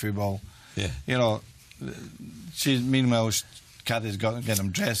part-time at football. Yeah. You know, meanwhile, Kathy's got to get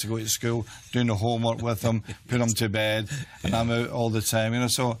them dressed to go to school, doing the homework with them, put them to bed, and I'm out all the time, you know.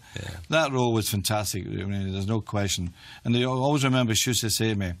 So that role was fantastic. I mean, there's no question. And they always remember she used to say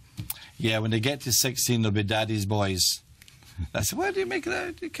to me, yeah, when they get to 16, they'll be daddy's boys. I said, why do you make it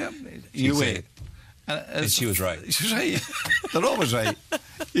out? You wait. And she was right. She was right. They're always right.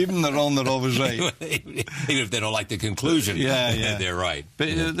 Even when they're wrong, they're always right. Even if they don't like the conclusion, they're right.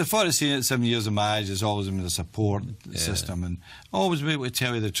 But the thought of seeing it 7 years of marriage has always been a support system, and always be able to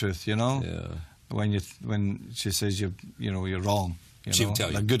tell you the truth, you know. Yeah. When she says you're wrong, she will tell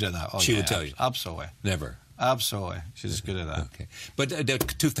you. They're good at that. Oh, she will tell you. Absolutely. Never. Absolutely. She's good at that. Okay. But there are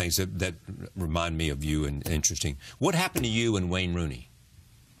 2 things that remind me of you and interesting. What happened to you and Wayne Rooney?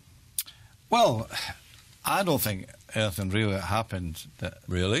 Well, I don't think anything really happened that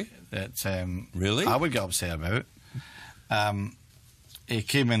really I would get upset about. He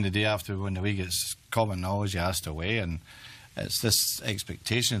came in the day after when the league gets common knowledge he asked away, and it's this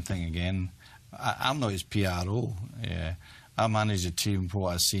expectation thing again. I'm not his PRO. I manage a team for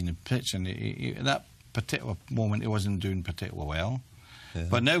what I've seen in pitch, and at that particular moment he wasn't doing particularly well. Yeah.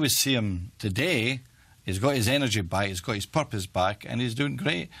 But now we see him today. He's got his energy back, he's got his purpose back, and he's doing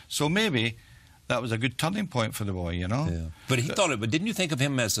great. So maybe that was a good turning point for the boy, you know. Yeah. But didn't you think of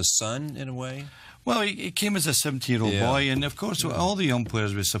him as a son in a way? Well, he came as a 17-year-old boy, and of course all the young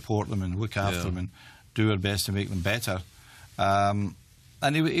players, we support them and look after them and do our best to make them better. And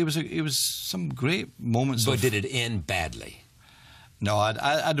he was some great moments. But did it end badly? No,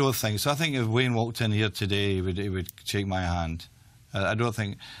 I don't think so. I think if Wayne walked in here today, he would shake my hand. I don't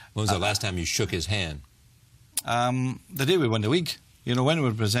think... When was the last time you shook his hand? The day we won the league. You know, when we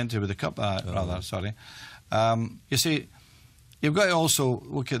were presented with the cup, you see, you've got to also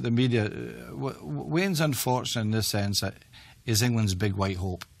look at the media. Wayne's unfortunate in this sense that he's England's big white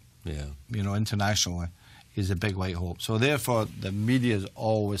hope. Yeah. You know, internationally, he's a big white hope. So therefore, the media is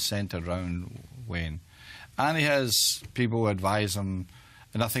always centred around Wayne. And he has people who advise him,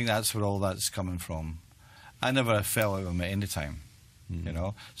 and I think that's where all that's coming from. I never fell out of him at any time. You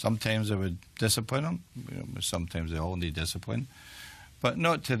know, sometimes I would discipline them. You know, sometimes they all need discipline, but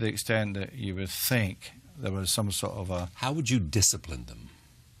not to the extent that you would think there was some sort of a... How would you discipline them?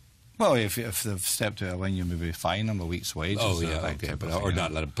 Well, if they've stepped out of line, you maybe fine them a week's wages. Oh, yeah, okay. Or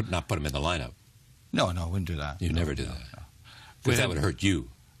not put them in the lineup. No, I wouldn't do that. You never do that. No. Because that would hurt you.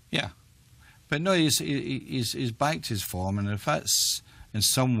 Yeah. But no, he's backed his form, and if that's in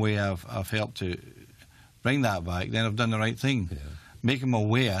some way I've helped to bring that back, then I've done the right thing. Yeah. Make him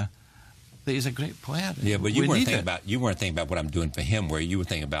aware that he's a great player. Yeah, but you weren't thinking about what I'm doing for him, where you were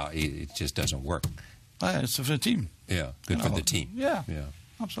thinking about it just doesn't work. It's for the team. Yeah, good for the team. Yeah,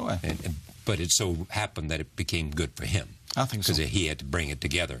 Absolutely. But it so happened that it became good for him. I think so. Because he had to bring it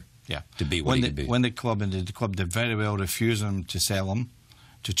together. Yeah. To be what he could be. When the club did very well refusing him to sell him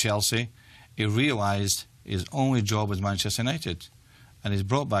to Chelsea, he realised his only job was Manchester United, and he's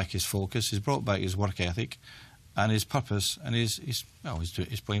brought back his focus, he's brought back his work ethic, and his purpose, and he's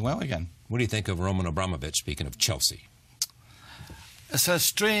playing well again. What do you think of Roman Abramovich? Speaking of Chelsea, it's a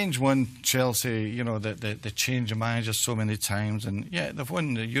strange one, Chelsea. You know, the change of manager so many times, and yeah, they've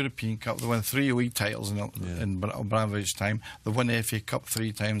won the European Cup. They won 3 league titles in Abramovich's time. They've won the FA Cup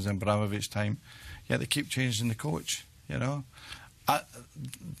 3 times in Abramovich's time. Yeah, they keep changing the coach. You know,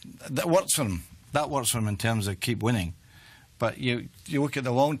 that works for them. That works for them in terms of keep winning. But you look at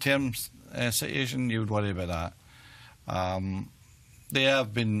the long-term situation, you would worry about that. They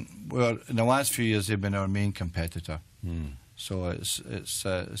have been, well, in the last few years, they've been our main competitor. So it's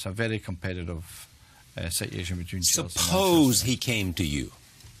a very competitive situation between Chelsea and Manchester. Suppose he came to you.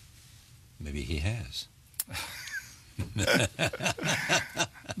 Maybe he has.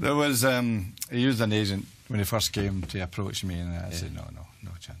 There was he used an agent when he first came to approach me, and I said no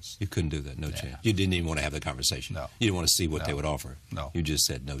chance. You couldn't do that, no chance. You didn't even want to have the conversation. No. You didn't want to see what they would offer. No. You just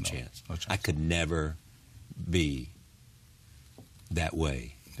said no chance. No chance. I could never be that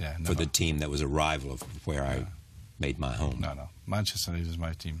way for the team that was a rival of where I made my home. No. Manchester United is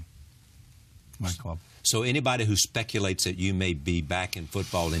my team, my club. So anybody who speculates that you may be back in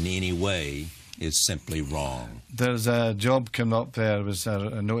football in any way is simply wrong. There's a job coming up there. It was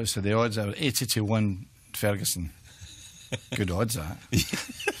I noticed that the odds are 80-1 Ferguson. Good odds, that.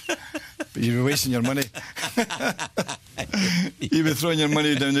 But you'd be wasting your money. You'd be throwing your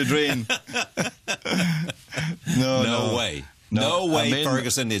money down the drain. No way. No way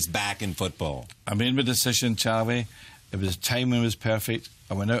Ferguson is back in football. I made my decision, Charlie. It was timing was perfect.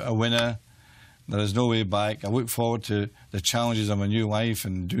 I went out a winner. There is no way back. I look forward to the challenges of my new life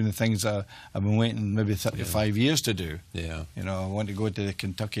and doing the things that I've been waiting maybe 35 years to do. Yeah. You know, I want to go to the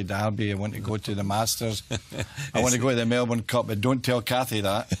Kentucky Derby. I want to go to the Masters. I want to go to the Melbourne Cup. But don't tell Kathy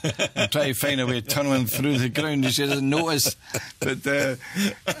that. I'm trying to find a way of tunneling through the ground and she doesn't notice. But and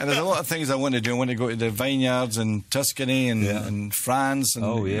there's a lot of things I want to do. I want to go to the vineyards in Tuscany and France. And,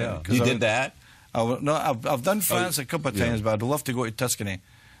 You did that? I've done France a couple of times, but I'd love to go to Tuscany.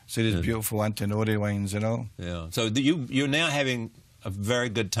 See these beautiful Antinori wines, you know. Yeah. So you're now having a very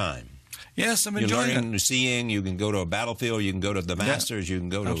good time. Yes, I'm enjoying it. You're learning, seeing. You can go to a battlefield. You can go to the Masters. You can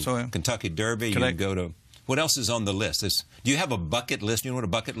go to Kentucky Derby. Correct. You can go to. What else is on the list? Do you have a bucket list? You know what a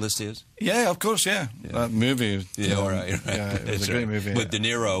bucket list is? Yeah, of course. Yeah, that movie. Yeah, right. Yeah, it was a great movie with De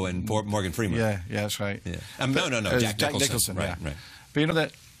Niro and Morgan Freeman. Yeah, that's right. Yeah. No. Jack Nicholson. Right. But you know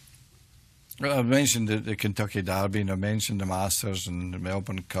that. I mentioned the Kentucky Derby, and I mentioned the Masters and the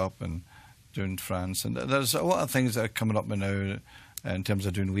Melbourne Cup and doing France. And there's a lot of things that are coming up now in terms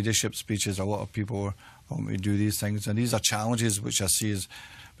of doing leadership speeches. A lot of people want me to do these things. And these are challenges which I see as...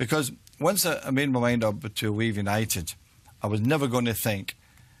 Because once I made my mind up to leave United, I was never going to think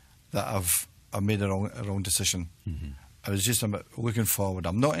that I've made a wrong decision. I was just looking forward.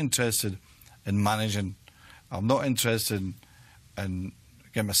 I'm not interested in managing. I'm not interested in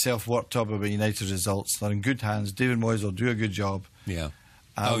get myself worked up about United results. They're in good hands. David Moyes will do a good job. Yeah.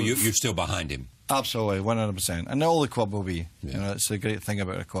 You're still behind him. Absolutely, 100%. And all the club will be. Yeah. You know, it's a great thing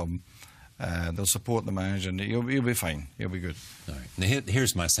about the club. They'll support the manager, and he'll be fine. He'll be good. All right. Now,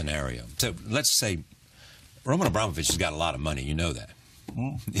 here's my scenario. So let's say Roman Abramovich has got a lot of money. You know that.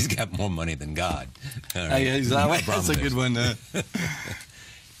 He's got more money than God. Right. Exactly. That's a good one.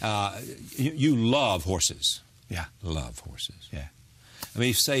 You love horses. Yeah. Love horses. Yeah. I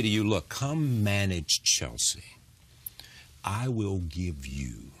mean, say to you, look, come manage Chelsea. I will give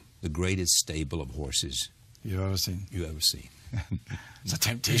you the greatest stable of horses you've ever seen. It's a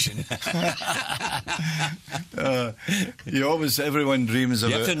temptation. Everyone dreams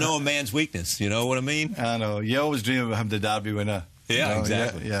about... You have to know a man's weakness, you know what I mean? I know. You always dream about him, the Derby winner. Yeah, you know?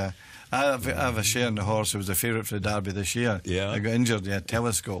 exactly. Yeah. I have a share in the horse who was a favourite for the Derby this year. Yeah. I got injured,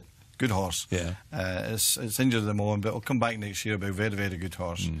 Telescope. Good horse. Yeah. It's injured at the moment, but it'll come back next year. It'll be a very, very good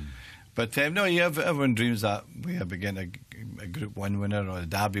horse. But no, everyone dreams that we have again a Group 1 winner or a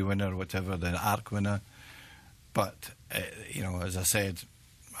Derby winner or whatever, the Arc winner. But, you know, as I said,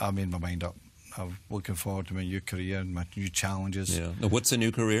 I made my mind up. I'm looking forward to my new career and my new challenges. Yeah. Now, what's the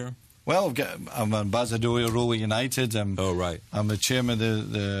new career? Well, I'm an ambassadorial role at United. I'm the chairman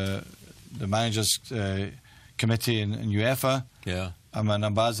of the managers committee in UEFA. Yeah. I'm an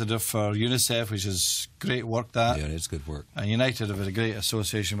ambassador for UNICEF, which is great work, that. Yeah, it's good work. And United have had a great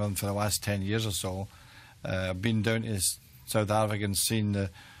association with them for the last 10 years or so. I've been down to South Africa and seen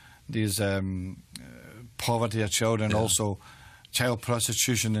these poverty of children, also child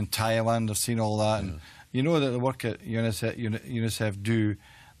prostitution in Thailand. I've seen all that. And you know that the work at UNICEF do,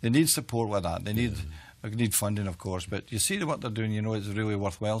 they need support with that. They need funding, of course, but you see the work they're doing, you know it's really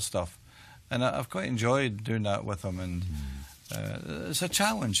worthwhile stuff. And I've quite enjoyed doing that with them, and it's a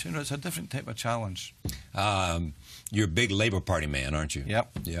challenge, you know, it's a different type of challenge. You're a big Labour Party man, aren't you?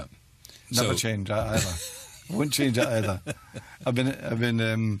 Yep. Yep. Never change that either. I won't change that either. I've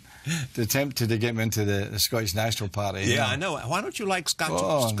been attempted to get me into the Scottish National Party. Yeah, I know. Why don't you like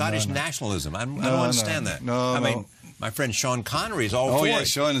Scottish nationalism? I don't understand that. I mean, my friend Sean Connery is all for it. Oh, yeah,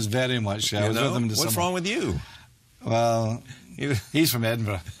 Sean is very much. I was with him this What's summer. wrong with you? Well, he's from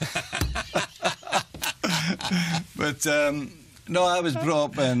Edinburgh. But, no, I was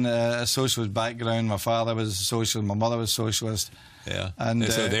brought up in a socialist background. My father was a socialist, my mother was socialist. Yeah. And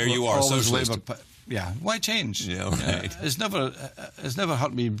so there you are, socialist. Yeah, why change? Yeah, right. It's never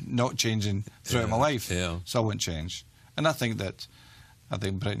hurt me not changing throughout my life. Yeah. So I won't change. And I think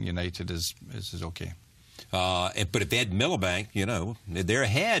Britain United is okay. But if Ed Miliband, you know, they're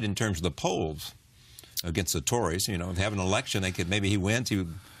ahead in terms of the polls against the Tories. You know, if they have an election, maybe he wins, he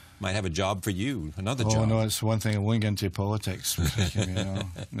might have a job for you, another job. Oh, no, it's one thing. I won't get into politics. You know.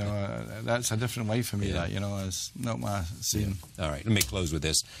 No, that's a different life for me, that, you know, it's not my scene. Yeah. All right, let me close with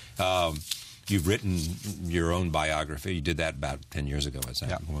this. You've written your own biography. You did that about 10 years ago,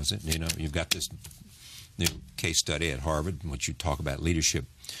 was it? You know, you've got this new case study at Harvard in which you talk about leadership.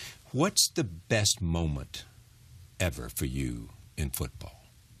 What's the best moment ever for you in football?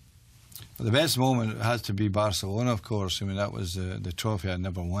 Well, the best moment has to be Barcelona, of course. I mean, that was the trophy I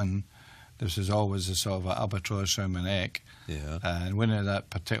never won. This was always a sort of an albatross around my neck. Yeah. And winning that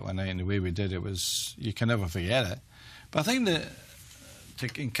particular night and the way we did it was, you can never forget it. But I think that to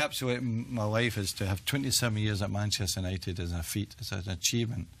encapsulate my life is to have 27 years at Manchester United as a feat, as an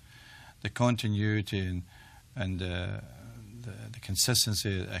achievement. The continuity and the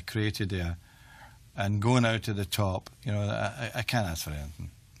consistency that I created there, and going out to the top, you know, I can't ask for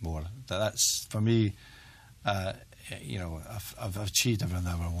anything more. That's, for me, you know, I've achieved everything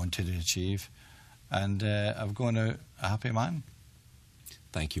I ever wanted to achieve, and I've gone out a happy man.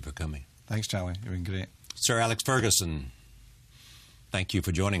 Thank you for coming. Thanks, Charlie. You've been great. Sir Alex Ferguson, thank you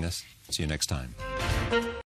for joining us. See you next time.